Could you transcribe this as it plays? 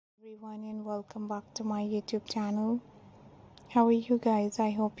everyone and welcome back to my YouTube channel. How are you guys? I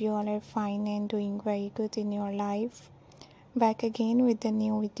hope you all are fine and doing very good in your life. Back again with a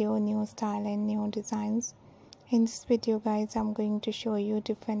new video, new style and new designs. In this video guys, I'm going to show you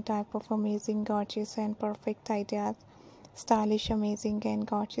different type of amazing, gorgeous and perfect ideas. Stylish, amazing and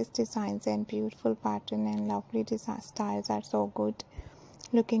gorgeous designs and beautiful pattern and lovely design styles are so good.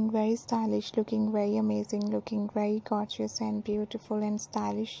 Looking very stylish, looking very amazing, looking very gorgeous and beautiful and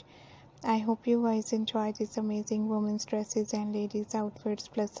stylish. I hope you guys enjoy these amazing women's dresses and ladies outfits,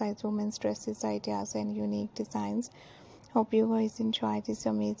 plus size women's dresses ideas and unique designs. Hope you guys enjoy these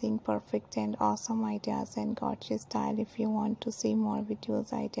amazing, perfect and awesome ideas and gorgeous style. If you want to see more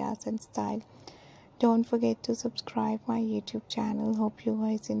videos, ideas and style, don't forget to subscribe my YouTube channel. Hope you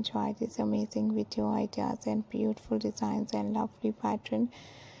guys enjoy these amazing video ideas and beautiful designs and lovely pattern.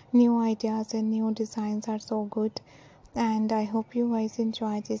 New ideas and new designs are so good, and I hope you guys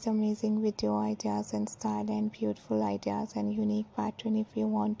enjoy these amazing video ideas and style and beautiful ideas and unique pattern. If you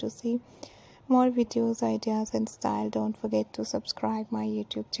want to see more videos, ideas and style, don't forget to subscribe my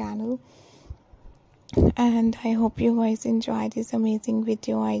YouTube channel. And I hope you guys enjoy these amazing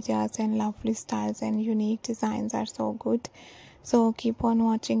video ideas and lovely styles and unique designs are so good. So keep on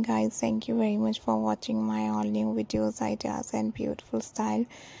watching guys. Thank you very much for watching my all new videos, ideas and beautiful style.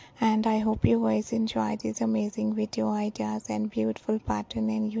 And I hope you guys enjoy these amazing video ideas and beautiful pattern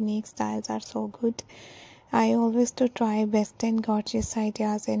and unique styles are so good. I always to try best and gorgeous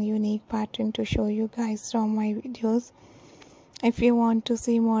ideas and unique pattern to show you guys from my videos. If you want to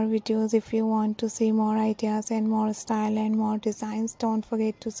see more videos, if you want to see more ideas and more style and more designs, don't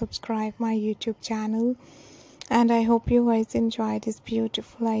forget to subscribe my YouTube channel. And I hope you guys enjoy these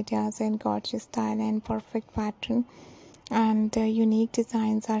beautiful ideas and gorgeous style and perfect pattern. And unique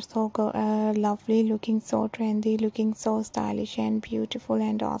designs are so lovely, looking so trendy, looking so stylish and beautiful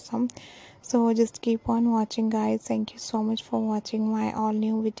and awesome. So just keep on watching guys. Thank you so much for watching my all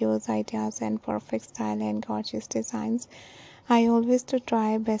new videos, ideas and perfect style and gorgeous designs. I always to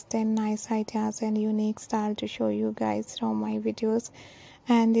try best and nice ideas and unique style to show you guys from my videos.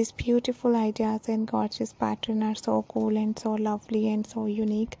 And these beautiful ideas and gorgeous pattern are so cool and so lovely and so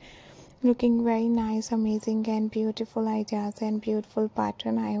unique. Looking very nice, amazing and beautiful ideas and beautiful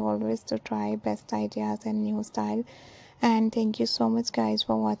pattern. I always to try best ideas and new style. And thank you so much guys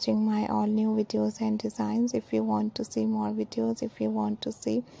for watching my all new videos and designs. If you want to see more videos, if you want to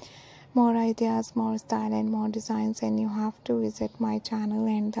see more ideas, more style and more designs, and you have to visit my channel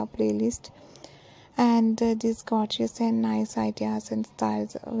and the playlist. And these gorgeous and nice ideas and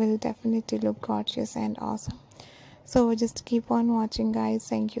styles will definitely look gorgeous and awesome. So just keep on watching guys.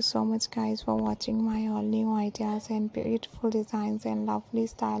 Thank you so much guys for watching my all new ideas and beautiful designs and lovely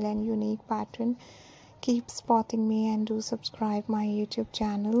style and unique pattern. Keep spotting me and do subscribe my YouTube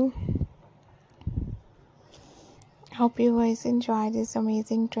channel. Hope you guys enjoy this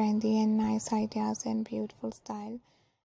amazing, trendy and nice ideas and beautiful style.